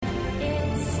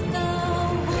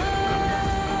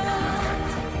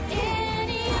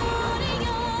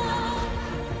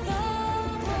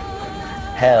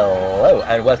Hello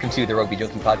and welcome to the Rugby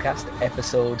Junkie Podcast,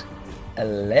 episode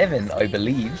 11, I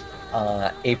believe,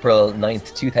 April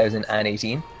 9th,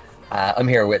 2018. I'm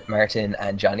here with Martin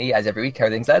and Johnny, as every week. How are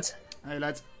things, lads? Hey,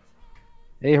 lads.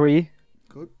 Hey, how are you?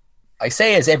 Good. I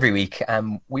say as every week.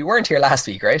 We weren't here last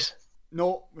week, right?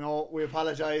 No, we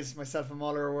apologise. Myself and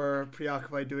Muller were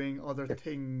preoccupied doing other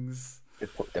things.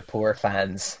 The poor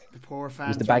fans. The poor fans. It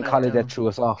was the bank holiday that threw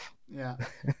us off. Yeah.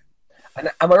 And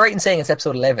am I right in saying it's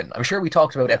episode 11? I'm sure we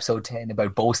talked about episode 10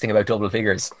 about boasting about double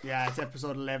figures. Yeah, it's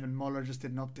episode 11. Muller just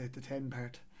didn't update the 10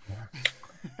 part.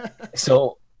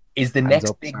 So, is the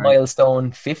next big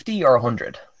milestone 50 or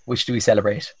 100? Which do we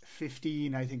celebrate?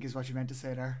 15, I think, is what you meant to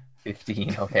say there.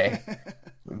 15, okay.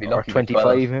 We'd be Or lucky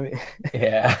 25, maybe.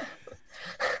 Yeah.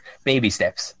 Baby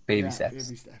steps. Baby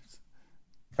steps.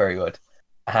 Very good.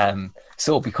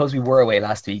 So because we were away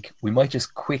last week, we might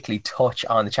just quickly touch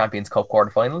on the Champions Cup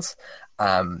quarterfinals.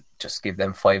 Just give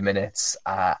them 5 minutes,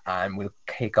 and we'll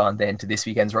kick on then to this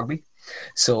weekend's rugby.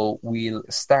 So we'll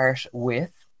start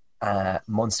with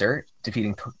Munster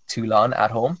defeating Toulon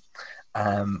at home.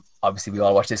 Obviously, we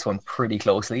all watched this one pretty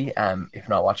closely, if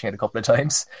not watching it a couple of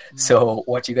times. So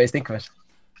what do you guys think of it?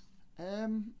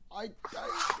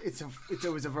 It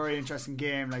was a very interesting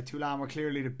game. Like, Toulon were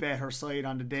clearly the better side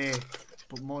on the day,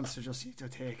 but Munster just seemed to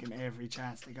have taken every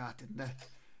chance they got, didn't they?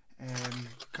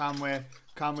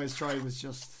 Conway's try was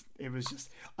just. It was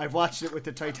just. I've watched it with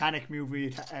the Titanic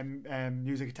movie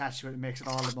music attached to it. It makes it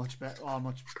all that much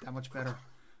better.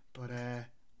 But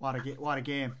what a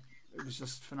game! It was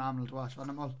just phenomenal to watch,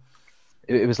 wasn't it, Mull?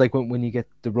 It was like when you get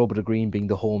the rub of the green being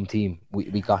the home team.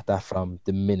 We got that from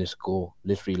the minute go.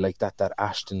 Literally, like that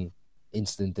Ashton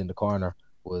incident in the corner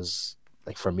was,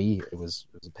 like, for me, it was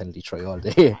a penalty try all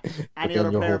day. Any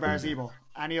other player bar Zebo,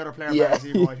 I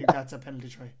think that's a penalty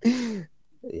try.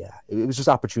 Yeah, it was just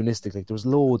opportunistic. Like, there was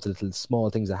loads of little small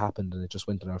things that happened and it just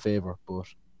went in our favour. But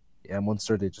yeah,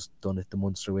 Munster, they just done it the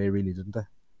Munster way, really, didn't they?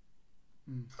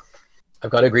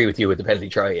 I've got to agree with you with the penalty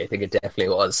try. I think it definitely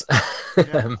was.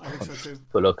 Yeah, I think so too.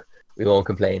 But look, we won't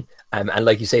complain. And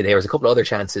like you say, there was a couple of other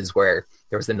chances where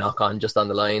there was the knock-on just on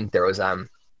the line. There was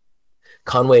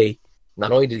Conway.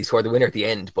 Not only did he score the winner at the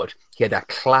end, but he had that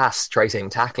class try-saving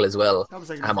tackle as well. That was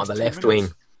like on the left wing.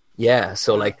 Yeah,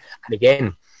 so like, and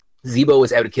again, Zebo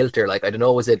was out of kilter. Like, I don't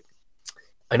know,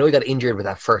 I know he got injured with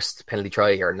that first penalty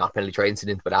try, or not penalty try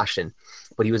incident with Ashton,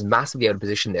 but he was massively out of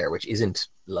position there, which isn't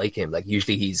like him. Like,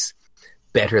 usually he's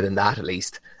better than that, at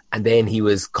least. And then he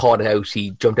was caught out.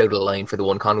 He jumped out of the line for the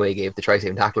one Conway gave the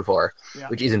try-saving tackle for,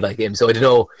 which isn't like him. So I don't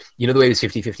know. You know, the way it was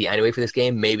 50-50 anyway for this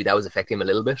game, maybe that was affecting him a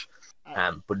little bit.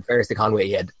 But in fairness to Conway,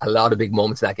 he had a lot of big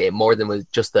moments in that game, more than was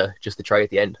just the try at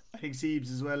the end. I think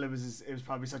Zeebs as well. It was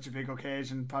probably such a big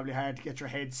occasion. Probably hard to get your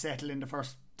head settled in the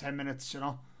first 10 minutes. You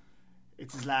know,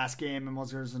 it's his last game in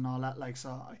Muzzers and all that. Like,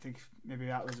 so I think maybe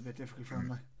that was a bit difficult for him.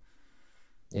 Like,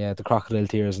 yeah, the crocodile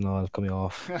tears and all coming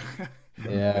off.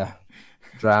 Yeah,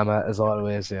 drama as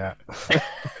always. Yeah.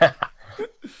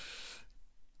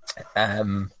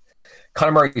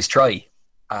 Conor Murray's try.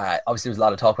 Obviously, there was a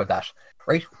lot of talk about that,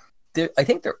 right? I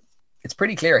think it's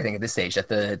pretty clear, I think, at this stage that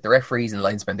the referees and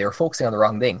linesmen, they were focusing on the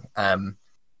wrong thing.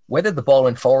 Whether the ball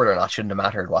went forward or not shouldn't have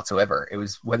mattered whatsoever. It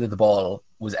was whether the ball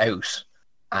was out.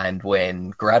 And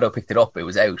when Grado picked it up, it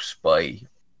was out by,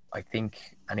 I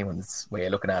think, anyone's way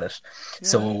of looking at it. Yeah,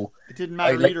 so it didn't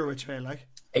matter either which way, like.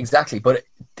 Exactly, but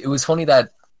it was funny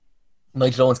that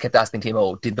Nigel Owens kept asking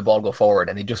Timo, did the ball go forward?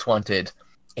 And they just wanted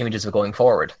images of it going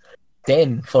forward.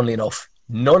 Then, funnily enough,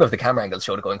 none of the camera angles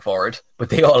showed it going forward, but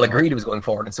they all agreed it was going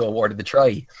forward and so awarded the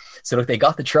try. So look, they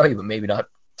got the try, but maybe not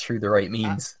through the right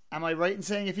means. Am I right in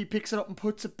saying if he picks it up and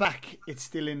puts it back, it's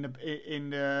still in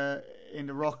the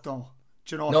ruck though?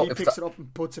 Do you know, if he picks it up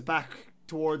and puts it back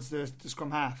towards the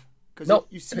scrum half? Because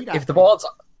you see that. If the ball's...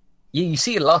 Yeah, you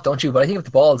see it a lot, don't you? But I think if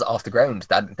the ball's off the ground,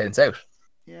 then it's out.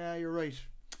 Yeah, you're right.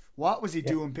 What was he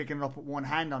doing picking it up with one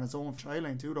hand on his own try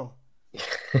line too, though?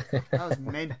 That was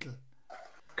mental.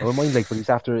 Well, mine's like, but he's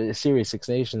after a serious Six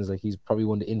Nations. Like, he's probably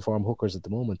one of the informed hookers at the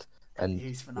moment. And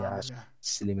he's phenomenal. Yeah,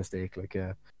 silly mistake. Like,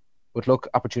 but look,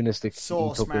 opportunistic.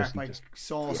 So smart by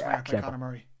Conor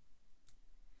Murray.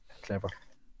 Clever.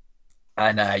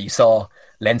 And you saw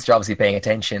Leinster obviously paying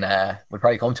attention. We'll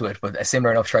probably come to it, but a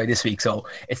similar enough try this week. So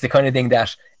it's the kind of thing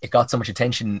that it got so much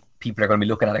attention, people are going to be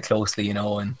looking at it closely, you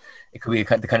know, and it could be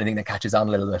the kind of thing that catches on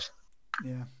a little bit.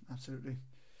 Yeah, absolutely.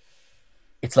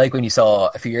 It's like when you saw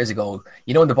a few years ago,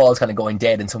 you know, when the ball's kind of going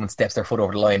dead and someone steps their foot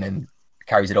over the line and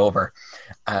carries it over.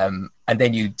 And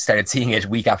then you started seeing it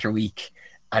week after week.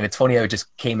 And it's funny how it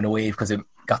just came in a wave because it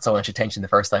got so much attention the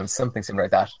first time. It's something similar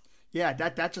like that. Yeah,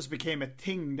 that just became a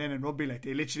thing then in rugby. Like,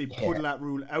 they literally pulled that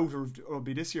rule out of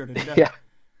rugby this year, didn't they? Yeah.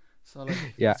 So like,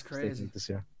 Yeah, it's crazy. this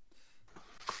year.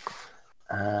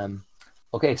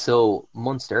 Okay, so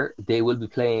Munster, they will be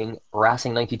playing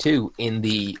Racing 92 in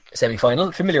the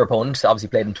semi-final. Familiar opponent, obviously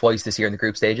played them twice this year in the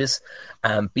group stages.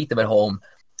 Beat them at home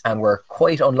and were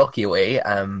quite unlucky away.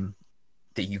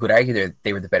 That you could argue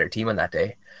they were the better team on that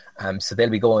day. So they'll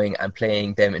be going and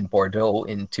playing them in Bordeaux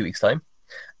in 2 weeks' time.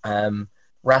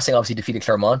 Racing obviously defeated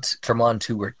Clermont. Clermont,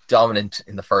 who were dominant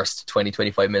in the first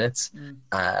 20-25 minutes.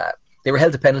 They were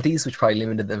held to penalties, which probably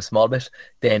limited them a small bit.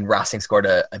 Then Racing scored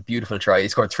a beautiful try. They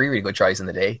scored 3 really good tries in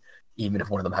the day, even if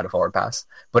one of them had a forward pass.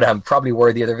 But probably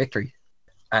worthy of their victory.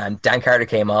 And Dan Carter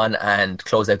came on and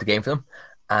closed out the game for them.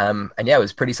 And yeah, it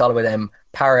was pretty solid with them.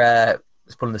 Para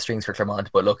was pulling the strings for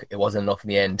Clermont, but look, it wasn't enough in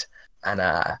the end.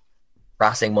 And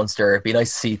Racing, Munster, it'd be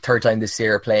nice to see third time this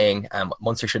year playing.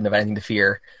 Munster shouldn't have anything to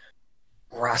fear.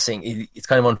 Racing, it's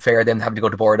kind of unfair them having to go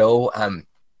to Bordeaux.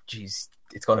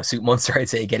 It's going to suit Munster, I'd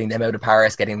say, getting them out of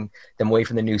Paris, getting them away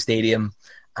from the new stadium.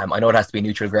 I know it has to be a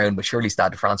neutral ground, but surely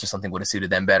Stade de France or something would have suited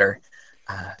them better.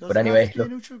 But anyway, look, a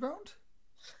neutral ground?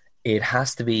 It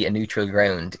has to be a neutral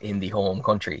ground in the home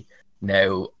country.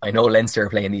 Now, I know Leinster are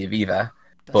playing the Aviva,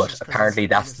 but apparently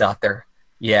that's not their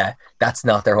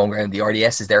home ground. The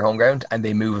RDS is their home ground, and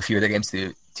they move a few of their games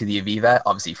to the Aviva,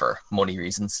 obviously for money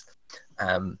reasons.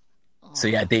 So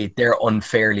yeah, they're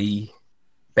unfairly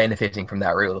benefiting from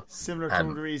that rule. Similar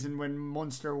to the reason when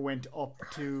Munster went up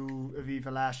to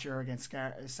Aviva last year against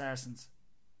Saracens.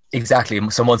 Exactly.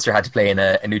 So Munster had to play in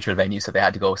a neutral venue, so they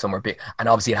had to go somewhere big. And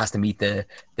obviously it has to meet the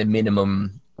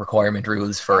minimum requirement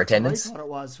rules for attendance. I thought it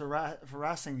was. For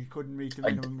Racing, it couldn't meet the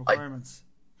minimum requirements.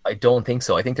 I don't think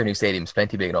so. I think their new stadium's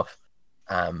plenty big enough.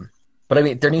 But I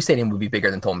mean, their new stadium would be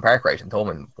bigger than Thomond Park, right? And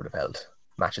Thomond would have held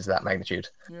matches of that magnitude.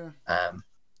 Yeah.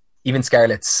 Even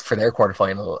Scarlets, for their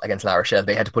quarterfinal against La Rochelle,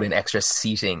 they had to put in extra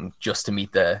seating just to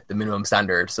meet the minimum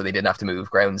standard, so they didn't have to move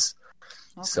grounds.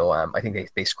 Okay. So I think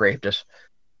they scraped it.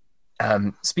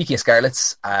 Speaking of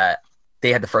Scarlets,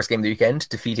 they had the first game of the weekend,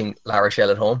 defeating La Rochelle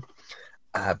at home.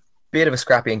 A bit of a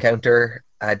scrappy encounter.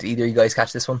 Did either of you guys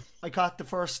catch this one? I caught the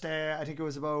first, I think it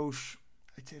was about,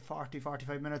 I'd say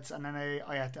 40-45 minutes, and then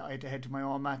I had to head to my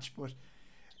own match, but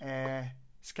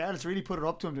Scarlets really put it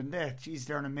up to them, didn't they? Jeez,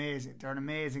 they're an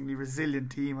amazingly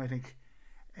resilient team, I think.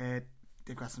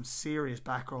 They've got some serious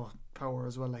back row power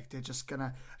as well. Like, I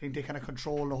think they kind of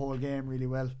control the whole game really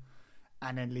well.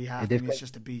 And then Lee Halfpenny is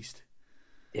just a beast.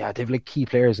 Yeah, they've like key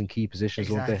players in key positions,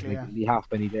 exactly, don't they? Like yeah. Lee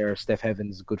Halfpenny there, Steph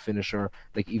Evans, a good finisher.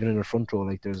 Like even in the front row,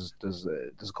 like there's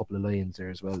a couple of lions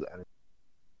there as well. And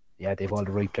yeah, they've all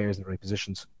the right players in the right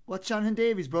positions. What's Jonathan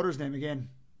Davies' brother's name again?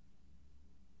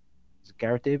 Is it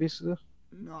Gareth Davies? Is it?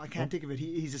 No, I can't think of it.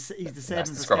 He's the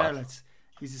seven for Scarlets.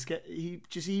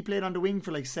 He played on the wing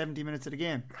for like 70 minutes of the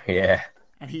game. Yeah.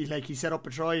 And he set up a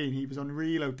try and he was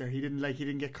unreal out there. He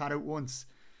didn't get caught out once.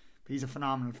 But he's a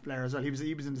phenomenal player as well. He was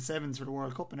in the sevens for the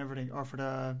World Cup and everything, or for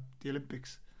the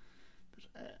Olympics.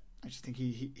 But I just think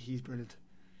he's brilliant.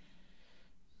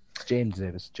 James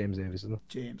Davis, isn't it?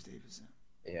 James Davis.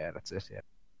 Yeah, that's it.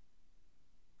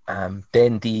 Yeah.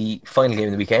 Then the final game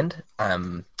of the weekend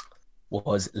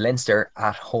was Leinster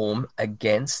at home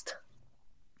against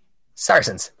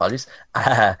Saracens. Apologies.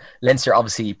 Leinster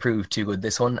obviously proved too good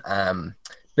this one.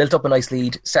 Built up a nice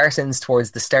lead. Saracens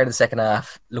towards the start of the second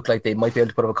half looked like they might be able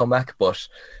to put up a comeback, but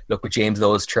look, with James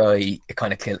Lowe's try, it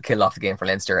kind of killed off the game for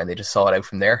Leinster, and they just saw it out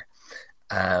from there.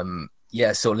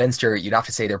 Yeah, so Leinster, you'd have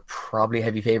to say they're probably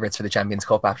heavy favourites for the Champions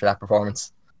Cup after that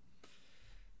performance.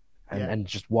 And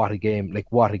just what a game. Like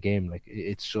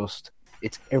it's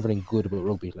everything good about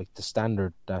rugby. Like the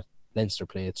standard that Leinster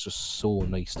play, it's just so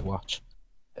nice to watch.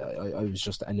 I was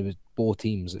just, and it was both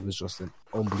teams, it was just an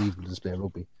unbelievable display of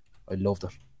rugby. I loved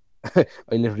it.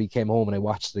 I literally came home and I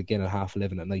watched it again at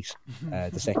 11:30 at night,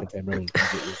 the second time round.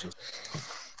 It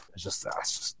was just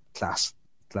class.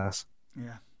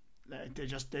 Yeah, they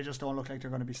just don't look like they're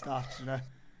going to be stopped. You know?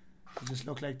 They just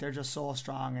look like they're just so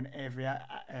strong in every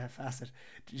facet.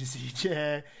 Did you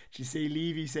see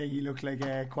Levy saying he looked like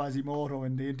Quasimodo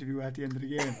in the interview at the end of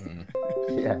the game?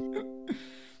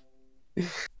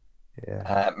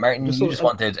 Yeah. Martin, you just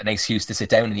wanted an excuse to sit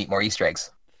down and eat more Easter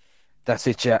eggs. That's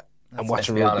it, yeah. I'm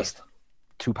watching rugby. Honest.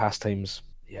 2 pastimes.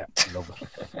 Yeah, I love it.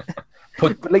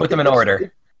 Put them in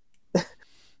order.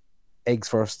 Eggs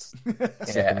first.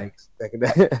 Second eggs.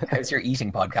 How's your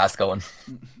eating podcast going?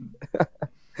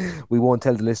 We won't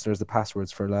tell the listeners the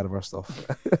passwords for a lot of our stuff.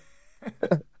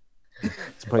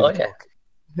 It's private talk.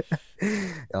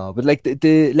 But like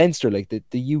the Leinster, like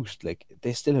the youth, like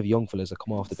they still have young fellas that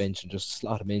come off the bench and just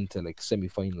slot them into like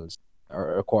semi-finals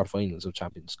or quarter-finals of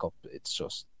Champions Cup. It's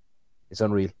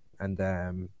unreal, and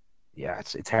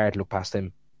it's hard to look past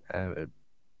them.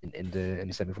 in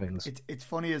the semi-finals. It's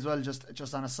funny as well.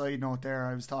 Just on a side note, there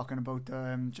I was talking about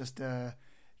the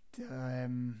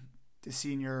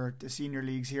senior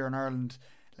leagues here in Ireland.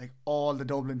 Like all the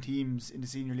Dublin teams in the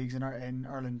senior leagues in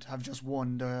Ireland have just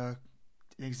won the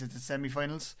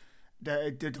semi-finals,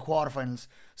 the quarterfinals.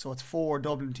 So it's 4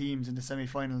 Dublin teams in the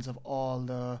semi-finals of all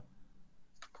the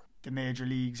major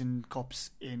leagues and cups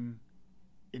in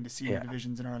the senior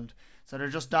divisions in Ireland. So they're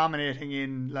just dominating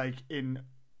in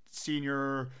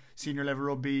senior level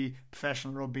rugby,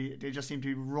 professional rugby. They just seem to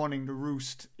be running the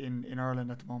roost in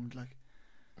Ireland at the moment.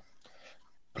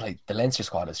 Like the Leinster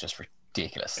squad is just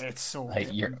ridiculous. It's so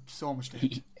so much.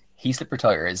 Heaslip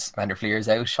retires, Vander Fleer's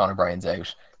out, Sean O'Brien's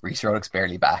out, Rhys Ruddock's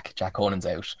barely back, Jack Conan's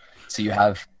out. So you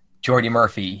have Jordy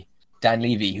Murphy, Dan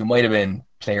Levy, who might have been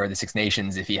player of the Six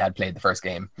Nations if he had played the first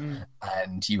game,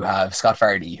 and you have Scott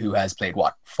Fardy, who has played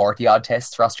 40 odd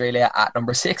tests for Australia at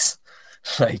number 6.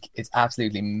 Like, it's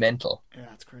absolutely mental. Yeah,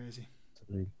 it's crazy.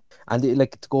 And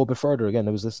to go a bit further again,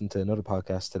 I was listening to another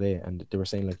podcast today, and they were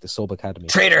saying the sub academy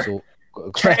traitor.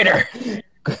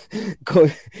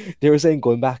 They were saying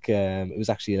going back, it was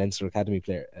actually a Leinster academy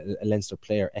player,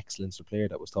 ex-Leinster player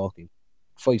that was talking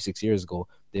 5-6 years ago.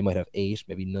 They might have 8,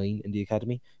 maybe 9 in the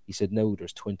academy. He said now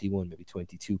there's 21, maybe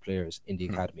 22 players in the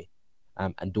academy,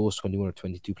 and those 21 or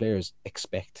 22 players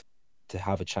expect to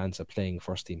have a chance at playing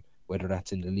first team, whether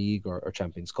that's in the league or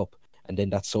Champions Cup. And then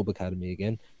that sub academy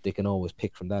again, they can always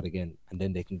pick from that again, and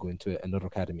then they can go into another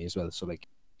academy as well. So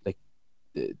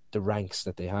the ranks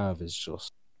that they have is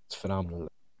just, it's phenomenal,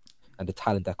 and the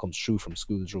talent that comes through from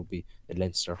schools rugby in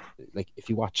Leinster. If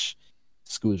you watch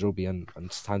schools rugby on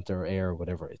Stanta or Air or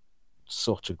whatever, it's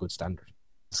such a good standard.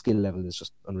 The skill level is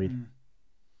just unreal.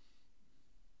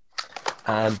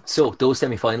 So those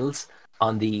semi-finals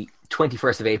on the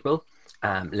 21st of April,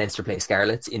 Leinster play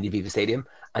Scarlets in the Aviva Stadium,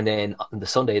 and then on the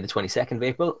Sunday, the 22nd of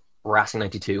April, Racing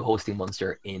 92 hosting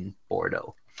Munster in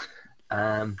Bordeaux.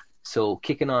 So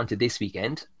kicking on to this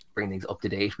weekend, bring things up to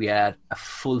date, we had a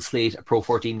full slate of Pro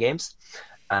 14 games.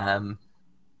 Do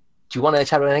you want to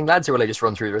chat about anything, lads, or will I just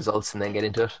run through the results and then get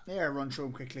into it? Yeah, run through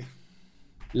them quickly.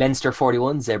 Leinster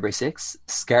 41, Zebra 6,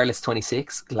 Scarlets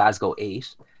 26, Glasgow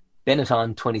 8,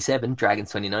 Benetton 27,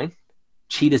 Dragons 29,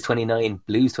 Cheetahs 29,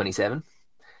 Blues 27,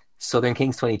 Southern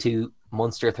Kings 22,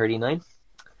 Munster 39.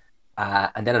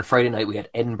 And then on Friday night we had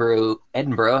Edinburgh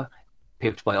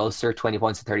pipped by Ulster 20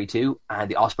 points to 32, and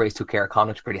the Ospreys took care of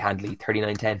Connacht pretty handily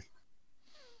 39-10.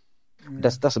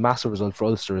 That's a massive result for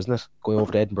Ulster, isn't it? Going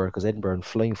over to Edinburgh, because Edinburgh are in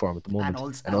flying form at the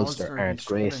moment, and Ulster aren't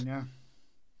great.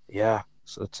 Yeah,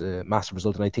 so it's a massive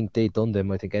result, and I think they done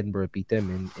them. I think Edinburgh beat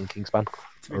them in Kingspan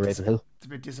or Ravenhill. It's a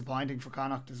bit disappointing for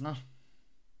Connacht, isn't it?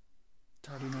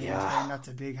 39-10.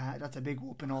 That's a big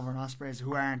whooping over an Ospreys,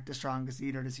 who aren't the strongest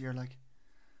either this year.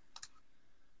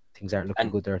 Things aren't looking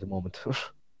good there at the moment.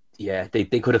 Yeah, they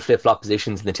could have flip-flopped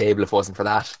positions in the table if it wasn't for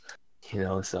that,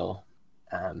 so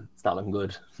it's not looking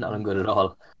good. Not looking good at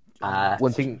all.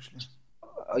 One thing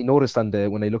I noticed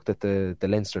when I looked at the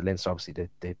Leinster obviously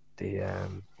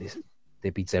they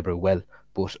beat Zebra well,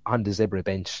 but on the Zebra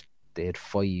bench they had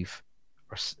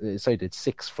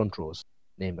 6 front rows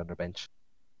named on their bench.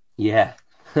 Yeah.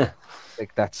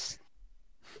 That's,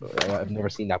 I've never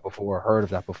seen that before, heard of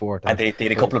that before. And they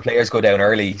had a couple of players go down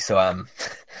early, so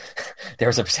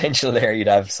there's a potential there. You'd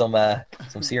have some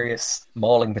serious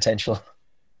mauling potential.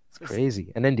 It's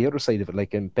crazy. And then the other side of it,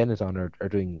 Benetton are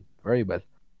doing very well,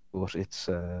 but it's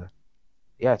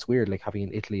it's weird, having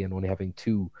in Italy and only having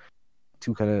two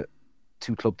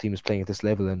club teams playing at this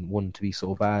level, and one to be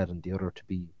so bad and the other to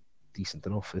be decent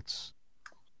enough. It's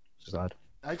just odd.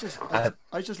 I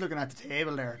was just looking at the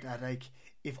table there, that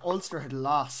if Ulster had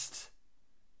lost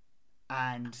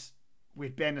and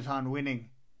with Benetton winning,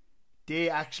 they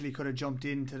actually could have jumped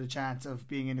into the chance of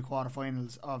being in the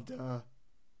quarterfinals of the.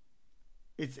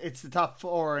 It's the top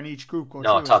 4 in each group.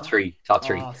 Top three.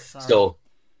 Oh, so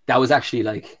that was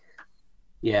actually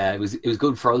it was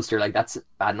good for Ulster. That's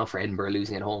bad enough for Edinburgh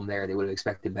losing at home there. They would have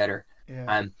expected better.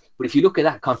 Yeah. But if you look at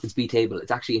that Conference B table, it's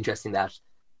actually interesting that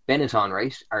Benetton,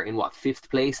 right, are in 5th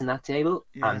place in that table,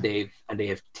 and they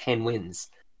have 10 wins.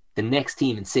 The next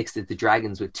team in 6th is the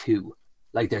Dragons with 2.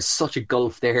 There's such a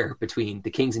gulf there between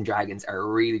the Kings and Dragons are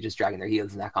really just dragging their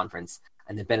heels in that conference,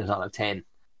 and the Benetton have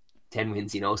 10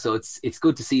 wins. So it's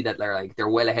good to see that they're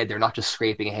well ahead. They're not just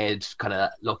scraping ahead, kind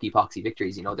of lucky poxy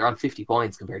victories. They're on 50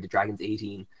 points compared to Dragons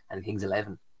 18 and the Kings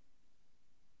 11.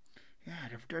 Yeah,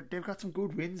 they've got some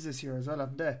good wins this year as well,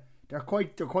 haven't they? They're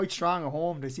quite strong at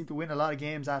home. They seem to win a lot of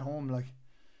games at home.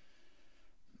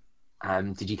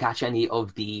 Did you catch any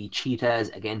of the Cheetahs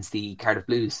against the Cardiff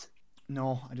Blues?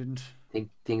 No, I didn't. I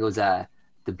think it was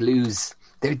the Blues,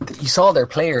 you saw their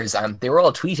players, and they were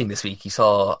all tweeting this week. You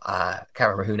saw, can't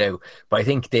remember who now, but I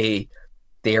think they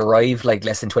arrived like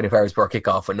less than 24 hours before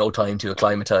kickoff with no time to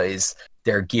acclimatise.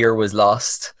 Their gear was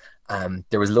lost.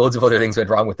 There was loads of other things went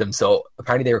wrong with them. So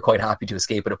apparently they were quite happy to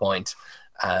escape at a point,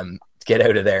 to get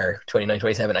out of there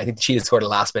 29-27. I think the Cheetahs scored a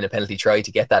last minute penalty try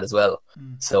to get that as well.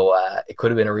 So it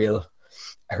could have been a real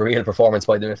performance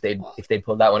by them if they'd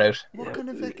pulled that one out. What kind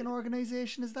of fucking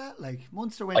organisation is that? Like,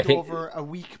 Munster went over a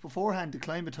week beforehand to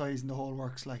acclimatise and the whole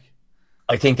works. Like,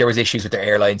 I think there was issues with their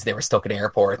airlines. They were stuck in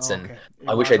airports, and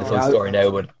I wish I had the full story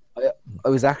now. But I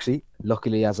was actually,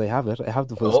 luckily as I have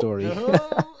the full story.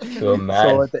 Oh,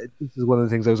 man. So this is one of the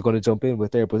things I was going to jump in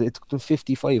with there, but it took them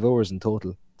 55 hours in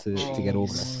total to get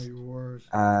over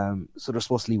there. So they're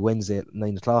supposed to leave Wednesday at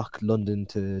 9 o'clock, London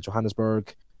to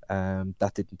Johannesburg.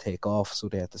 That didn't take off, so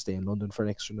they had to stay in London for an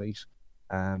extra night.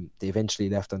 They eventually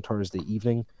left on Thursday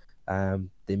evening.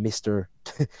 They missed their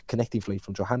connecting flight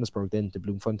from Johannesburg then to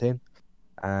Bloemfontein.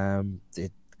 They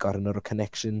got another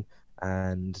connection,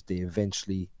 and they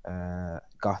eventually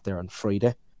got there on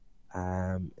Friday.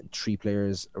 3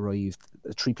 players arrived.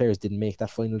 3 players didn't make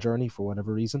that final journey for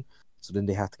whatever reason, so then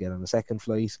they had to get on a second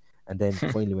flight, and then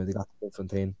finally when they got to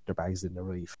Bloemfontein, their bags didn't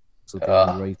arrive, so they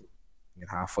arrived at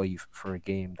 5:30 for a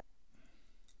game.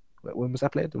 When was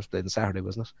that played? It was played on Saturday,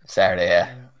 wasn't it? Saturday,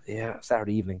 yeah,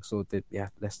 Saturday evening. So they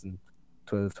less than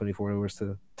 12-24 hours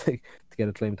to get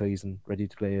acclimatised and ready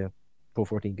to play a Pro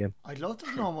 14 game. I'd love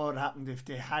to know what would happen if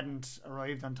they hadn't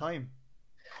arrived on time.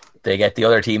 They get the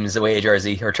other team's away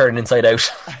jersey or turn inside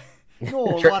out.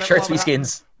 No, shirts be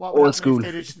skins. What Old school.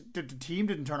 If the team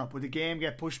didn't turn up? Would the game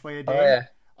get pushed by a day?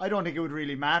 I don't think it would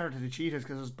really matter to the Cheetahs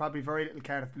because there's probably very little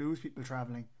Cardiff Blues people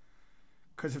travelling.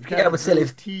 Because if Cardiff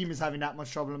Blues team is having that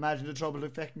much trouble, imagine the trouble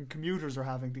affecting commuters are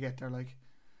having to get there. Like,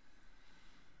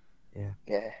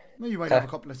 yeah. Well, you might have a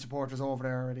couple of supporters over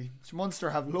there already. So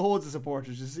Munster have loads of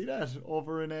supporters. Did you see that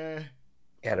over in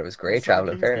Yeah, that was great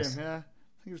travelling. Fairness. Yeah, I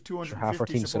think it was 250. Half our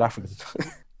team South African.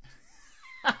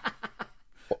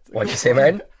 What'd you say,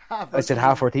 Martin? I said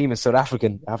half our team is South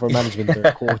African. Half our management and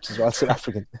coach is well South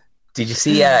African. Did you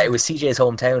see? It was CJ's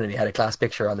hometown, and he had a class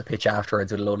picture on the pitch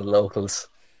afterwards with a load of locals.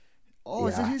 Oh,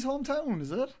 is it his hometown?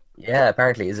 Is it? Yeah,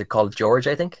 apparently. Is it called George?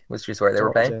 I think was just where they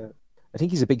were playing. I think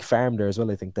he's a big farm there as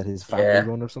well. I think that his family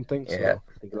run or something. So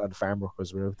I think a lot of farm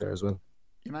workers were out there as well.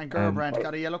 Your man Gerbrand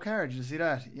got a yellow card. Did you see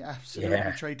that? He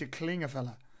absolutely tried to cling a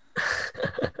fella.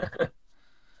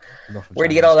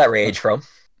 Where'd you get all that rage from?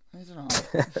 I don't know.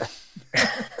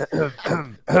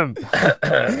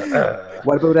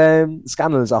 What about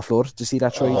Scannell's offload? Did you see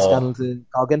that trade Scannell to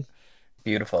Goggin?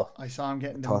 Beautiful. I saw him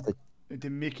getting the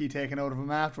Mickey taken out of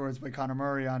him afterwards by Conor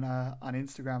Murray on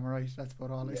Instagram. Right, that's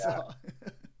about all I saw.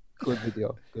 Good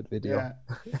video.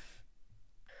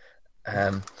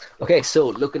 Yeah. Okay, so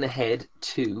looking ahead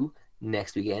to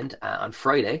next weekend, on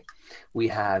Friday, we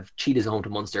have Cheetahs home to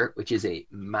Munster, which is a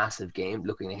massive game.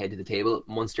 Looking ahead to the table,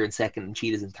 Munster in second and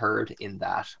Cheetahs in third in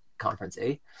that Conference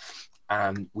A.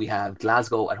 We have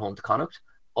Glasgow at home to Connacht,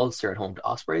 Ulster at home to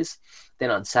Ospreys. Then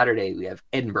on Saturday, we have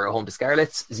Edinburgh home to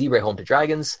Scarlets, Zebra home to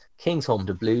Dragons, Kings home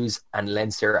to Blues, and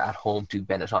Leinster at home to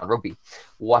Benetton Rugby.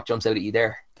 What jumps out at you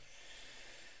there?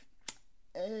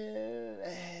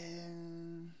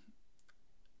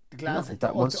 The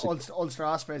Glasgow, Ulster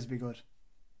Ospreys would be good.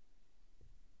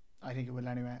 I think it will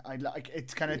anyway.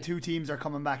 It's kind of 2 teams are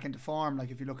coming back into form.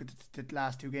 Like if you look at the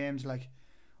last 2 games, like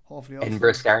hopefully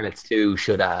Edinburgh Scarlets too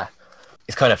should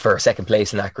it's kind of for second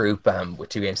place in that group with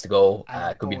 2 games to go.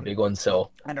 Could be the big one.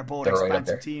 So and they're both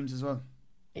expansive teams as well.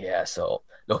 Yeah. So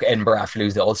look, Edinburgh after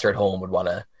losing to Ulster at home would want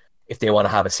to, if they want to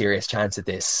have a serious chance at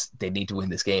this, they need to win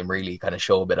this game. Really, kind of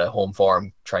show a bit of home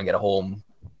form, try and get a home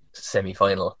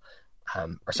semi-final.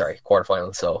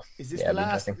 Quarterfinal. So is this the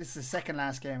last? This is the second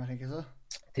last game, I think, is it?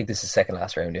 I think this is second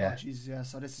last round. Yeah. Oh, Jesus, yeah.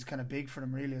 So this is kind of big for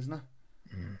them, really, isn't it?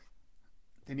 Mm.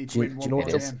 They need to win one more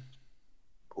game.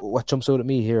 What jumps out at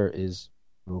me here is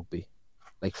rugby,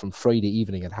 like from Friday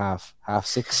evening at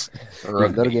 6:30,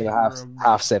 another game at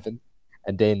 7:30,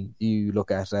 and then you look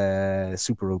at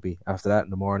Super Rugby after that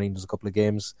in the morning. There's a couple of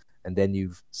games, and then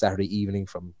you've Saturday evening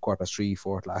from 3:15,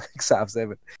 4:00,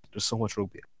 7:30. There's so much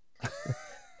rugby.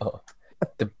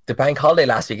 The bank holiday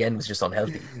last weekend was just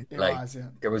unhealthy.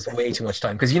 There was way too much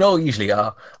time because usually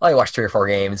I watch 3 or 4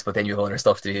 games, but then you have other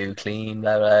stuff to do, clean,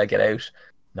 blah, blah, get out.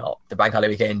 No, the bank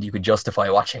holiday weekend you could justify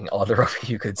watching all the rugby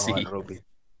you could see. Rugby,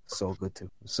 so good too,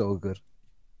 so good.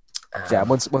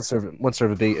 Munster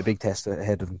have a big test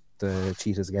ahead of the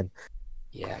Cheetahs again.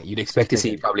 Yeah, you'd expect to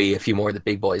see probably a few more of the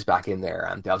big boys back in there,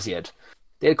 and they obviously had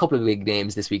a couple of big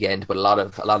names this weekend, but a lot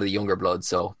of the younger blood.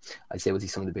 So I'd say we'll see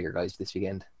some of the bigger guys this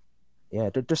weekend. Yeah,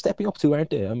 they're stepping up too, aren't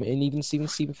they? I mean, even Stephen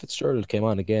Fitzgerald came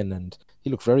on again, and he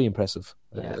looked very impressive.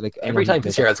 Yeah. Every time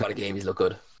Fitzgerald's got a game, he's looked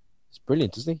good. He's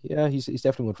brilliant, isn't he? Yeah, he's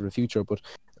definitely one for the future. But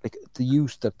like the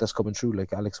youth that's coming through,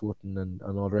 like Alex Wotton and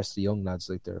all the rest of the young lads,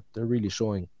 like they're really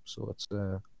showing. So it's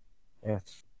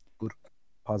it's good,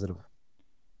 positive.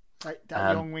 Right,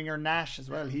 that young winger Nash as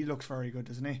well. He looks very good,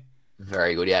 doesn't he?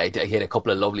 Very good. Yeah, he had a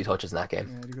couple of lovely touches in that game. Yeah,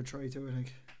 he had a good try too, I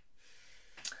think.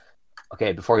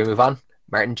 Okay, before we move on,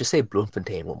 Martin, just say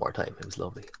Bloemfontein one more time. It was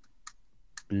lovely.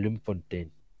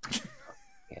 Bloemfontein.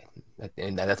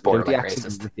 Yeah, that's borderline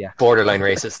racist. Yeah. Borderline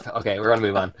racist. Okay, we're going to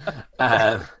move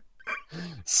on.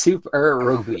 Super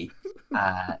Rugby.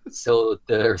 So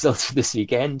the results for this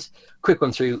weekend. Quick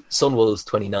one through. Sunwolves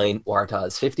 29,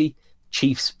 Waratahs 50.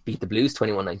 Chiefs beat the Blues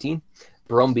 21-19.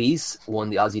 Brumbies won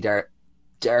the Aussie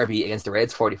Derby against the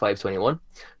Reds 45-21.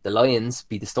 The Lions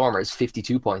beat the Stormers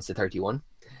 52 points to 31.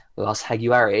 Los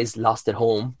Jaguares lost at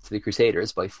home to the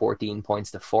Crusaders by 14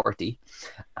 points to 40.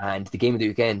 And the game of the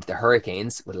weekend, the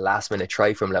Hurricanes, with a last-minute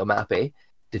try from Laumape,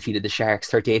 defeated the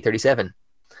Sharks 38-37. Did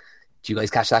you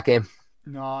guys catch that game?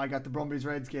 No, I got the Brumbies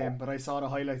Reds game, but I saw the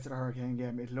highlights of the Hurricane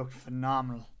game. It looked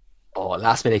phenomenal. Oh,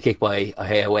 last-minute kick by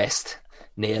Ahea West.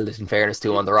 Nailed it, in fairness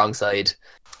to him, on the wrong side.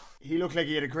 He looked like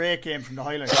he had a great game from the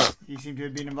highlights. He seemed to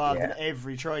have been involved in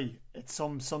every try at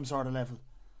some sort of level.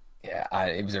 Yeah,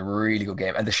 it was a really good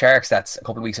game. And the Sharks, that's a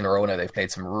couple of weeks in a row now, they've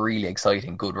played some really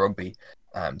exciting, good rugby.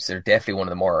 So they're definitely one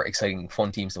of the more exciting,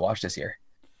 fun teams to watch this year.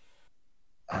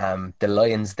 The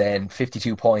Lions then,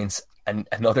 52 points and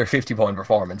another 50-point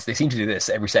performance. They seem to do this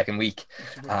every second week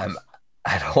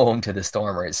at home to the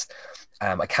Stormers.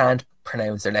 I can't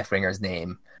pronounce their left winger's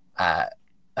name.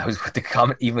 I was with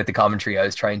even with the commentary, I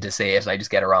was trying to say it and I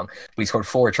just get it wrong. But he scored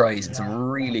 4 tries and some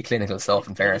really clinical stuff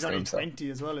in fairness to him. He's only 20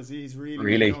 as well, as he's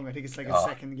really young. I think it's like his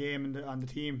second game on the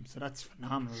team, so that's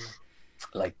phenomenal.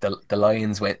 Like the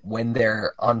Lions, when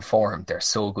they're on form, they're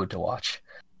so good to watch.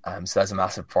 So that's a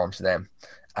massive performance for them.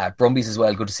 Brumbies as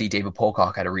well, good to see David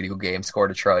Pocock had a really good game,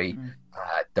 scored a try.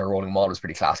 Their rolling ball was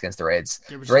pretty class against the Reds.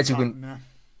 The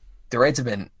Reds have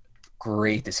been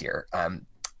great this year.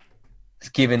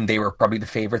 Given they were probably the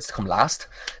favourites to come last,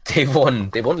 they've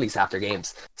won at least half their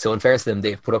games. So in fairness to them,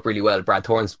 they've put up really well. Brad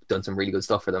Thorne's done some really good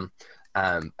stuff for them,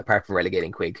 apart from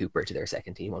relegating Quade Cooper to their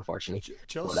second team, unfortunately.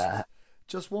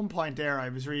 Just one point there, I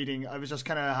was just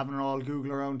kind of having an all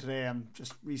Google around today. I'm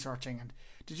just researching. And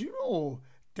did you know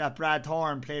that Brad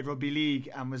Thorne played rugby league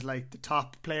and was like the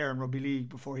top player in rugby league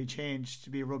before he changed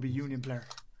to be a rugby union player?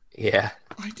 Yeah.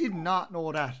 I did not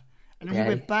know that. And then he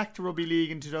went back to rugby league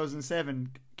in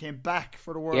 2007, came back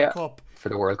for the World Cup. For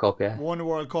the World Cup, yeah. Won the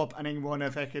World Cup and then won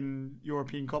a fucking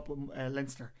European Cup with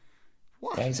Leinster.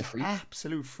 What? Yeah, he's a freak.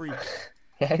 Absolute freak.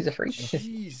 Yeah, he's a freak.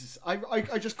 Jesus.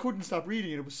 I just couldn't stop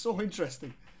reading it. It was so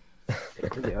interesting.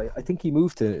 I think he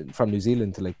moved from New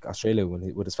Zealand to like Australia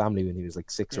with his family when he was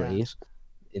like 6 or 8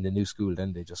 in the new school.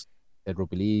 Then they just had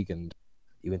rugby league and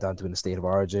he went on to win a state of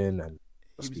origin and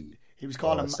he was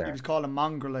called a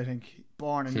mongrel, I think.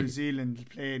 Born in New Zealand,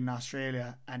 played in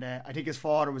Australia, and I think his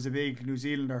father was a big New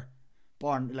Zealander.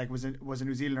 Was a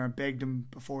New Zealander and begged him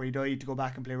before he died to go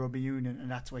back and play rugby union,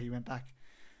 and that's why he went back.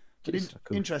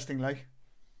 Cool. Interesting, like.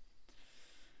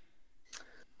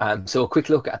 So a quick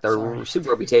look at the Super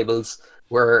Rugby tables.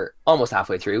 We're almost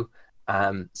halfway through.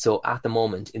 So at the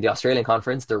moment in the Australian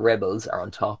Conference, the Rebels are on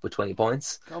top with 20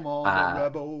 points. Come on, the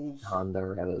Rebels! On the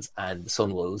Rebels, and the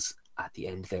Sunwolves at the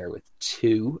end there with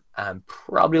 2.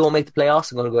 Probably won't make the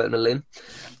playoffs. I'm going to go out on a limb.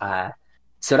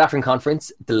 South African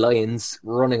Conference, the Lions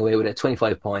running away with it,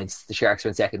 25 points. The Sharks are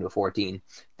in second with 14.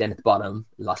 Then at the bottom,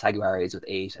 Los Jaguares with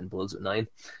 8 and Bulls with 9.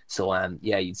 So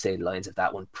you'd say the Lions have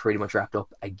that one pretty much wrapped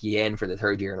up again for the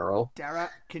 3rd year in a row. Darragh,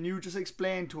 can you just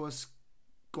explain to us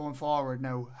going forward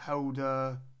now how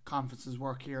the conferences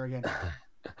work here again?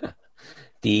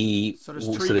 There's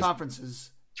 3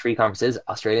 conferences. 3 conferences: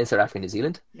 Australia, South Africa, New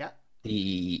Zealand. Yeah.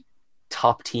 The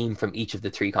top team from each of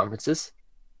the 3 conferences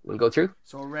will go through.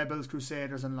 So Rebels,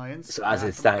 Crusaders and Lions. So as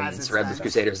it stands, Rebels,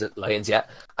 Crusaders and Lions, yeah.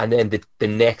 And then the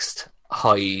next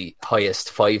highest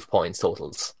 5 points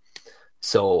totals.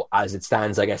 So as it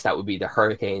stands, I guess that would be the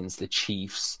Hurricanes, the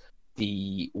Chiefs,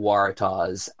 the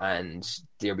Waratahs, and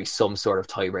there'll be some sort of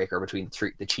tiebreaker between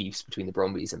the Chiefs, between the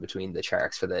Brumbies and between the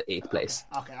Sharks for the 8th place.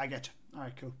 Okay, I get you. All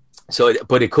right, cool. So,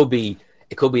 but it could be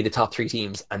the top 3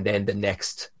 teams, and then the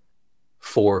next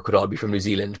 4 could all be from New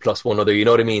Zealand plus one other, you know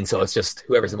what I mean? So it's just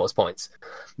whoever's the most points.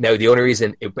 Now, the only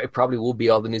reason it probably will be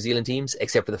all the New Zealand teams,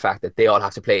 except for the fact that they all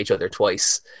have to play each other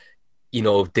twice. You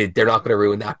know, they're not going to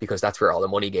ruin that because that's where all the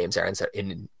money games are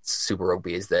in Super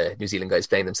Rugby, is the New Zealand guys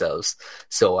playing themselves.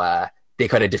 So they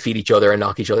kind of defeat each other and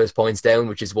knock each other's points down,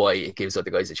 which is why it gives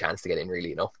other guys a chance to get in, really,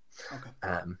 you know.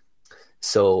 Okay.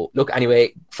 So look,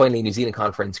 anyway, finally, New Zealand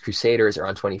Conference, Crusaders are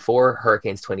on 24,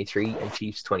 Hurricanes 23, and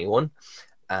Chiefs 21.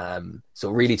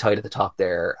 So really tight at the top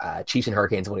there. Chiefs and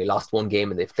Hurricanes have only lost one game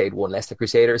and they've played one less than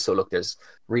Crusaders. So look, there's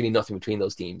really nothing between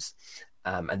those teams.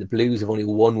 And the Blues have only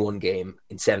won one game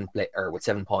in with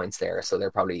 7 points there. So they're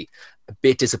probably a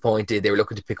bit disappointed. They were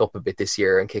looking to pick up a bit this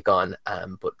year and kick on,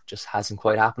 but just hasn't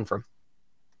quite happened for them.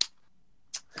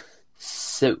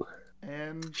 So,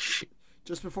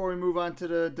 just before we move on to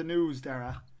the news,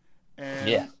 Darragh,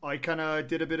 I kind of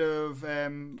did a bit of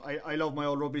I love my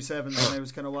old rugby sevens, and I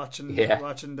was kind of watching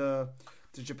the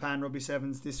Japan rugby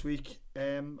sevens this week.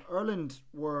 Ireland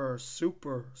were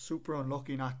super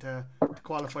unlucky not to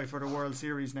qualify for the World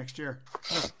Series next year.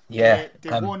 Yeah,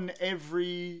 they won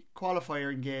every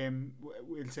qualifying game,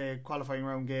 we'll say qualifying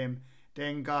round game,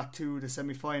 then got to the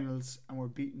semi-finals and were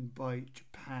beaten by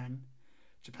Japan.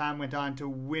 Japan went on to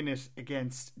win it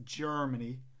against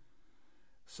Germany.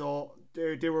 So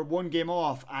they were one game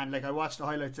off, and like I watched the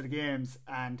highlights of the games,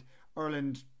 and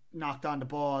Ireland knocked on the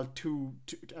ball to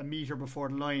a meter before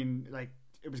the line. Like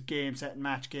it was game, set, and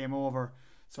match, game over.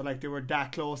 So like they were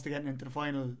that close to getting into the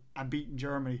final and beating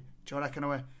Germany. Do you know that kind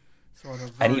of way?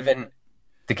 And even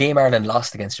the game Ireland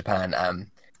lost against Japan,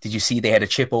 did you see they had a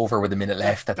chip over with a minute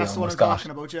left that they almost got? That's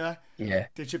what I'm talking about, yeah. Yeah.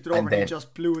 They chipped it over and he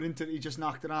just blew it into it. He just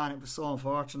knocked it on. It was so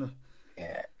unfortunate.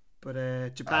 Yeah.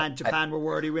 But Japan were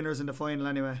worthy winners in the final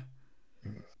anyway.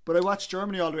 But I watched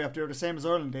Germany all the way up there, the same as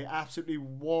Ireland. They absolutely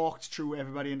walked through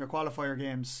everybody in their qualifier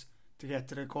games to get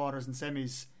to the quarters and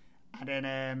semis. And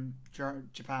then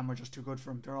Japan were just too good for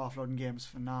them. Their offloading games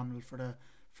phenomenal for the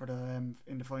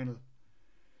in the final.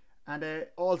 And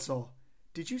also,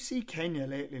 did you see Kenya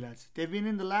lately, lads? They've been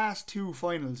in the last 2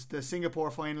 finals, the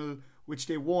Singapore final, which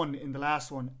they won in the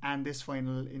last one, and this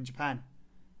final in Japan.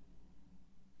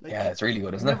 Like, yeah, it's really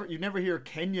good, isn't it? You never hear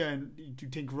Kenya and you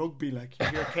think rugby. Like you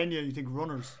hear Kenya, you think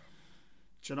runners.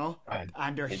 Do you know?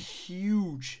 And they're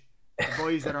huge. The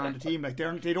boys that are on the team, like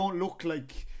they don't look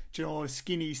like, you know,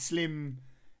 skinny, slim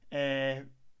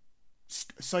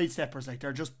sidesteppers. Like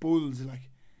they're just bulls.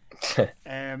 Like,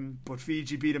 but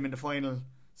Fiji beat them in the final,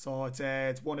 so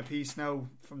it's 1 apiece now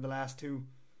from the last 2.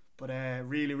 But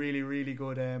really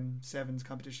good sevens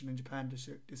competition in Japan this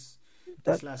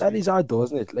last that week. is odd though,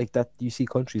 isn't it? Like that you see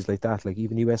countries like that, like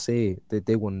even USA,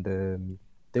 they won the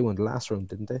last round,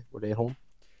 didn't they? Were they at home?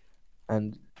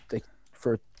 And like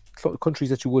for countries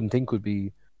that you wouldn't think would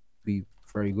be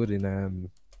very good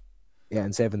in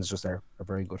in sevens, just are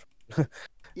very good.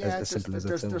 Yeah,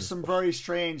 there's some very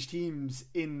strange teams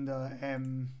in the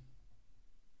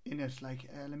in it. Like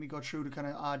let me go through the kind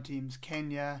of odd teams: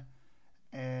 Kenya,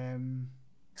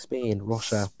 Spain,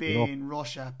 Russia,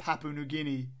 Russia, Papua New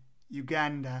Guinea,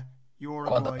 Uganda,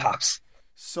 Uruguay,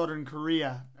 Southern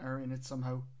Korea are in it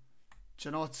somehow. Do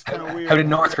you know, it's kind of weird. How did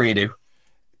North Korea do?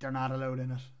 They're not allowed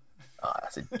in it. Oh,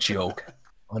 that's a joke.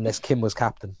 Unless Kim was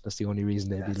captain, that's the only reason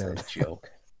they'd be allowed. That's a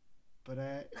joke. But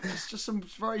it's just some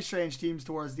very strange teams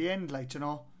towards the end, like, you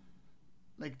know.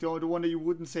 Like the one that you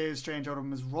wouldn't say is strange out of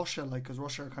them is Russia, like, because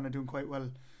Russia are kind of doing quite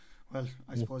well. Well,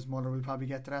 I suppose Muller will probably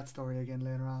get to that story again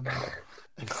later on.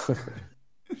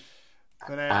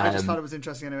 But I just thought it was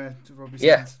interesting anyway. To rugby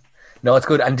sevens. No, it's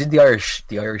good. And did the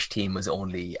Irish team was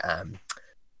only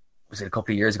was it a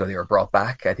couple of years ago they were brought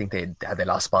back? I think they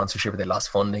lost sponsorship or they lost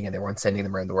funding and they weren't sending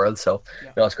them around the world. So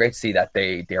no, it's great to see that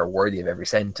they are worthy of every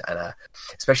cent, and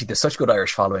especially there's such good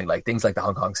Irish following. Like things like the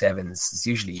Hong Kong Sevens, it's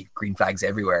usually green flags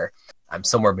everywhere.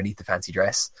 Somewhere beneath the fancy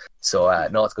dress. So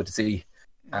no, it's good to see.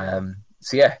 So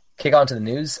yeah, kick on to the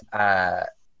news.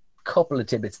 Couple of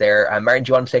tidbits there. Martin,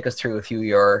 do you want to take us through a few of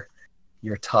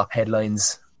your top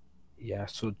headlines? Yeah,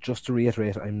 so just to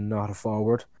reiterate, I'm not a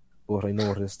forward, but I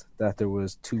noticed that there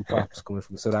was 2 props coming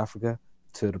from South Africa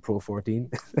to the Pro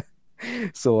 14.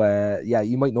 So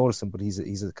you might notice him, but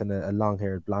he's a kind of a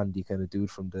long-haired, blondie kind of dude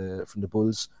from the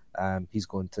Bulls. His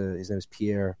name is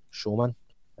Pierre Schoeman.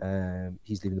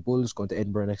 He's leaving the Bulls, going to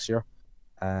Edinburgh next year.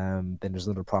 Then there's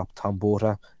another prop, Tom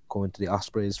Bota, going to the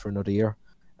Ospreys for another year.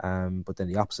 But then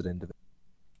the opposite end of it,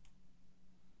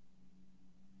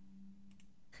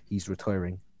 he's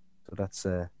retiring. So that's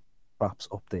props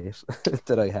update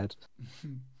that I had.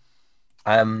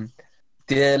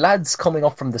 The lads coming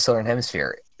up from the Southern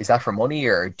Hemisphere, is that for money,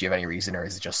 or do you have any reason, or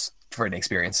is it just for an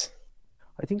experience?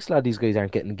 I think a lot of these guys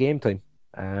aren't getting game time.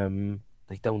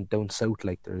 Like down south,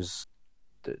 like there's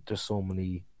so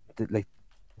many, like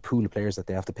the pool of players that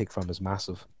they have to pick from is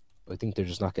massive. I think they're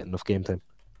just not getting enough game time,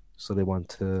 so they want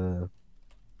to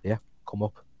come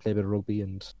up, play a bit of rugby,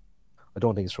 and I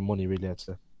don't think it's for money really. I'd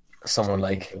say someone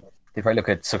like they probably look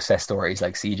at success stories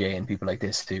like CJ and people like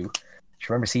this too. Do you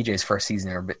remember CJ's first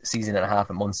season or season and a half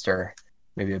at Munster,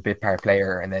 maybe a bit part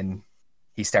player, and then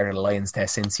he started a Lions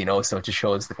test since, so it just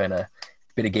shows the kind of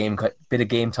bit of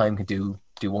game time can do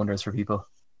wonders for people.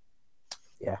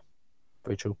 Yeah,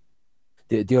 very true.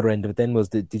 The other end of it then was,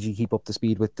 did you keep up to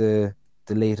speed with the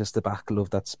latest debacle of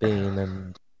that Spain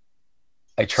and...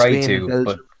 I tried to,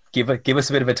 but give us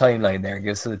a bit of a timeline there.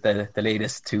 Give us the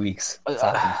latest 2 weeks.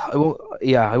 I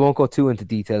won't go too into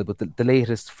detail, but the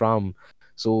latest from...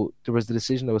 So there was the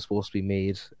decision that was supposed to be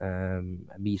made, a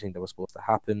meeting that was supposed to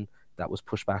happen, that was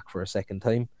pushed back for a second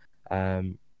time.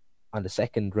 On the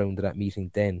second round of that meeting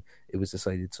then, it was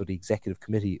decided, so the executive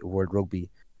committee of World Rugby,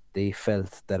 they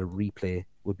felt that a replay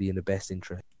would be in the best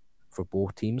interest for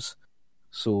both teams.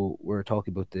 So we're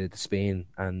talking about the Spain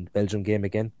and Belgium game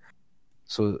again.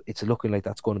 So it's looking like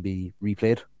that's going to be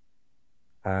replayed.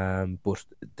 But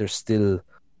there's still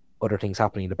other things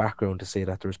happening in the background to say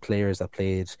that there's players that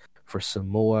played for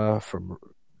Samoa,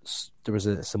 there was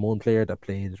a Samoan player that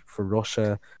played for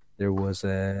Russia. There was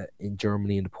in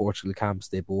Germany and the Portugal camps,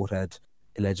 they both had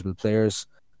eligible players.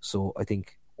 So I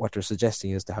think what they're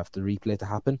suggesting is to have the replay to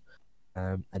happen.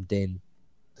 And then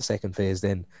the second phase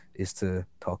then is to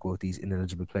talk about these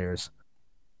ineligible players.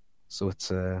 So it's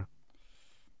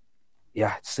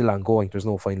it's still ongoing. There's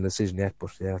no final decision yet,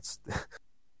 but yeah, it's a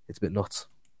bit nuts.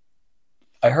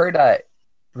 I heard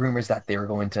rumors that they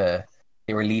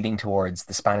were leading towards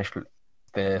the Spanish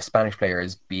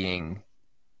players being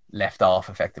left off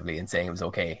effectively and saying it was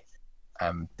okay.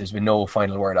 There's been no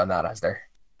final word on that, has there?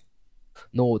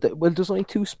 No, there's only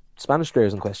 2 Spanish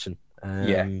players in question.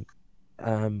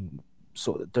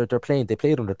 So they're playing. They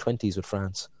played under 20s with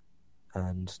France,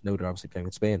 and now they're obviously playing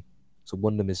with Spain. So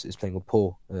one of them is playing with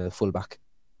Poe, fullback.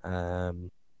 But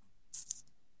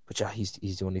yeah, he's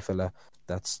the only fella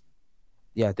that's...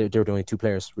 Yeah, they're the only 2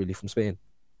 players really from Spain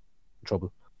in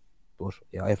trouble. But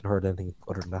yeah, I haven't heard anything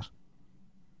other than that.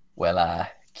 Well,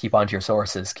 keep on to your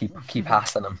sources. Keep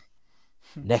passing them.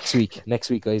 Next week,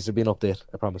 guys, there'll be an update.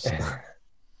 I promise.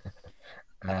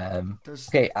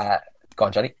 Okay, go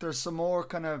on, Johnny. There's some more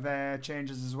kind of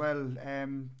changes as well.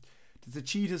 There's the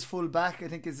Cheetahs full back. I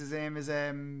think his name is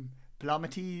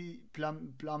Blomantes.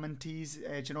 He's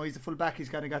the full back. He's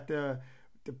kind of got the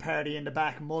party in the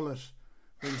back mullet.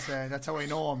 That's how I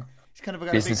know him. He's kind of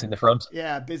got business in the front.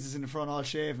 Yeah, business in the front, all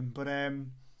shaven. But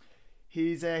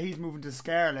he's moving to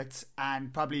Scarlets,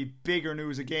 and probably bigger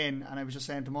news again. And I was just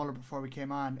saying to Muller before we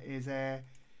came on is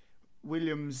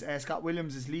Scott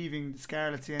Williams is leaving the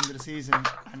Scarlets at the end of the season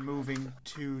and moving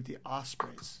to the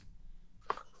Ospreys.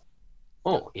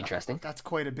 Oh, interesting. That's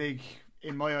quite a big,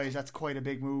 in my eyes. That's quite a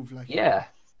big move.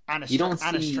 And a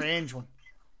strange one.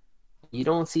 You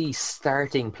don't see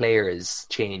starting players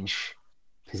change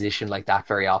position like that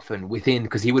very often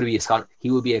because he would be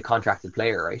a contracted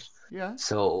player, right? Yeah.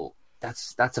 So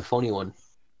that's a funny one.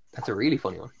 That's a really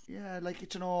funny one. Yeah,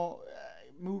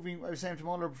 moving. I was saying to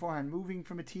Muller beforehand, moving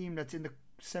from a team that's in the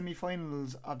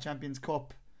semi-finals of Champions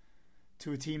Cup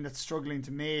to a team that's struggling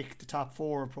to make the top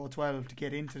 4 of Pro 12 to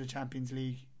get into the Champions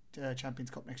League, Champions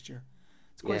Cup next year.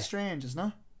 It's quite strange,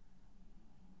 isn't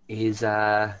it?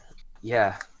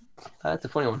 That's a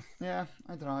funny one. Yeah,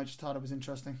 I don't know. I just thought it was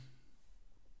interesting.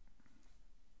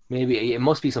 Maybe it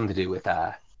must be something to do with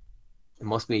the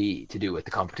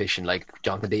competition, like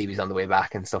Jonathan Davies on the way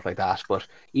back and stuff like that. But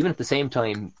even at the same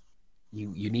time,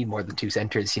 you need more than 2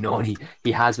 centres, and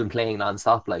he has been playing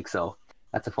non-stop, so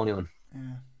that's a funny one.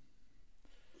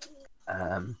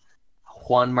 Yeah.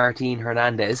 Juan Martin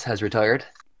Hernandez has retired.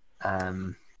 At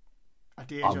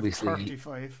the age of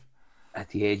 35. At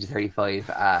the age of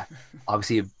 35,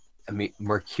 obviously a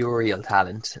mercurial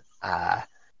talent.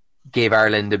 Gave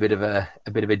Ireland a bit of a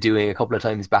doing a couple of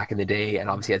times back in the day, and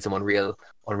obviously had some unreal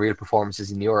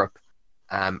performances in Europe.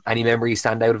 Any memories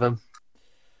stand out of him?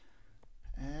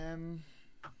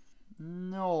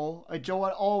 No. Joe,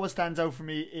 what always stands out for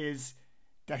me is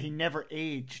that he never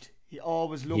aged. He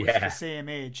always looked the same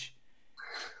age.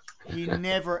 He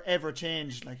never ever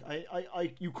changed.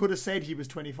 You could have said he was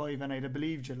 25 and I'd have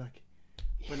believed you.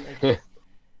 But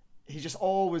he just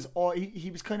always.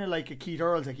 He was kind of like a Keith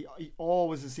Earls. He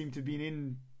always seemed to have been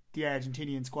in the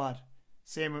Argentinian squad.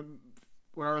 Same with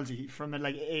Earlsy. From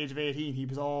age of 18, he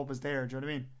was always there. Do you know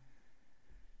what I mean?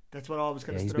 That's what always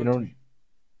kind of stood out to me.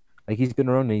 He's been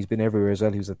around and he's been everywhere as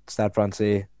well. He was at Stade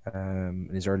Francais in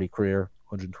his early career,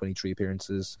 123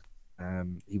 appearances.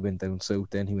 He went down south,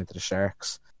 then he went to the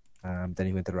Sharks, then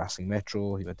he went to the Racing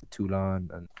Metro, he went to Toulon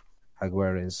and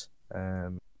Jaguares.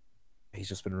 He's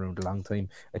just been around a long time.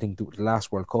 I think the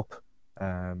last World Cup,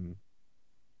 am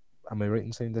I right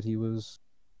in saying that he was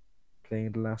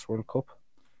playing the last World Cup?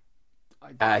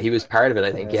 He was part of it,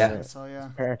 I think. Yeah. So yeah.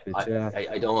 Part of it, yeah.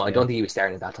 I don't think he was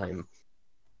starting at that time,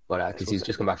 but because he's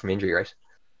just come back from injury, right?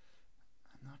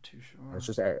 I'm not too sure. It's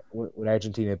just when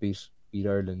Argentina beat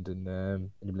Ireland in the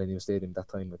Millennium Stadium that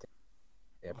time, I think.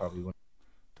 Yeah, probably won.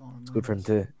 It's good for him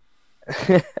to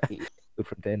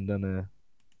end on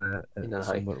a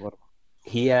somewhat.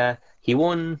 He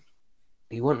won.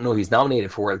 No, he's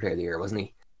nominated for World Player of the Year, wasn't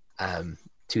he?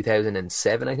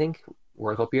 2007, I think,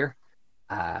 World Cup year.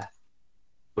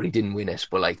 But he didn't win it.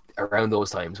 But like around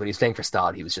those times when he was playing for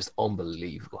Stade, he was just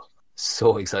unbelievable.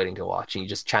 So exciting to watch, and you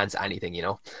just chance anything, you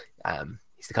know.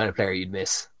 He's the kind of player you'd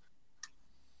miss.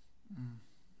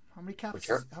 How many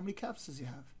caps does he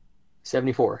have?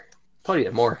 74. Probably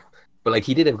get more. But like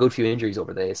he did have a good few injuries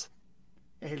over the days.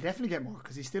 Yeah, he'll definitely get more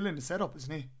because he's still in the setup,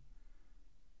 isn't he?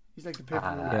 He's like the pivot.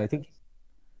 Yeah, I think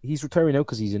he's retiring now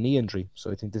because he's a knee injury.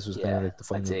 So I think this was kind of like the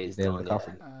final nail in the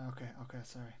coffin. Okay,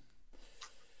 sorry.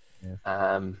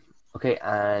 Yeah. Okay,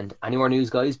 and any more news,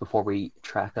 guys, before we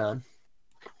track on?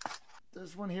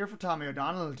 There's one here for Tommy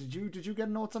O'Donnell. Did you get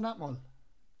notes on that, Mull?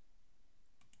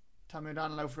 Tommy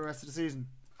O'Donnell out for the rest of the season.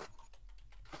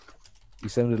 You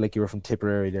sounded like you were from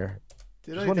Tipperary there.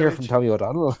 Did I want to hear from Tommy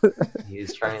O'Donnell?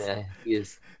 He's trying to. He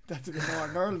is. That's a bit more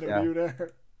Nerl than you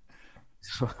there.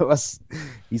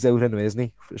 He's out anyway, isn't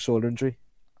he? For a shoulder injury.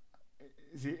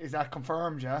 Is that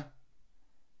confirmed? Yeah.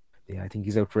 Yeah, I think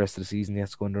he's out for the rest of the season. He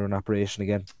has to go under an operation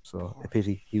again. So a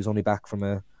pity. He was only back from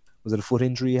was it a foot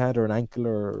injury he had, or an ankle,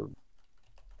 or I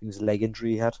think it was a leg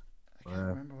injury he had. I can't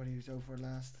remember what he was out for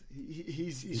last.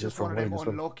 He's just one of them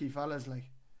unlucky fellas, like.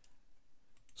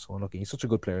 So unlucky. He's such a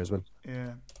good player as well.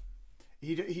 Yeah.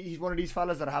 He's one of these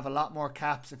fellas that have a lot more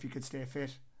caps if he could stay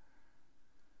fit.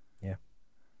 Yeah.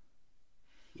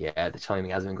 Yeah, the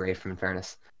timing hasn't been great from, in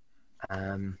fairness.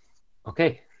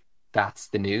 Okay, that's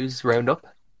the news roundup.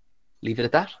 Leave it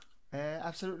at that.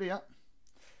 Absolutely, yeah.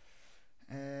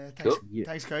 Thanks, cool.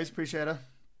 Thanks, guys. Appreciate it.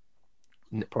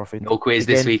 Perfect. No quiz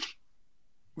this week.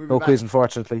 No quiz,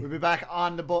 unfortunately. We'll be back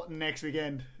on the button next week.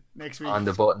 On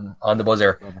the button, on the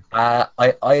buzzer.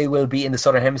 I will be in the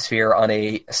Southern Hemisphere on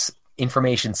a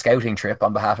information scouting trip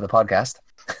on behalf of the podcast.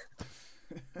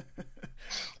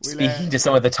 Speaking to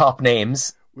some of the top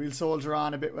names. We'll soldier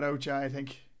on a bit without you, I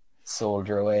think.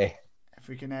 Soldier away. If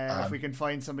we can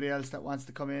find somebody else that wants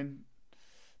to come in,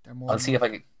 they're more. I'll see if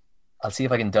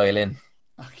I can dial in.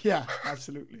 Yeah,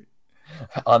 absolutely.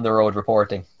 On the road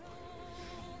reporting.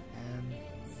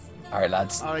 All right,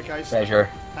 lads. All right, guys. Pleasure.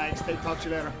 Thanks. Talk to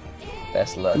you later.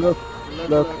 Best luck. Good luck. Good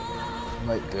luck.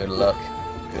 Good luck.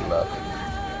 Good luck.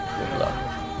 Good luck.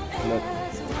 Good luck.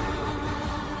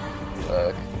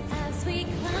 Good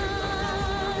luck.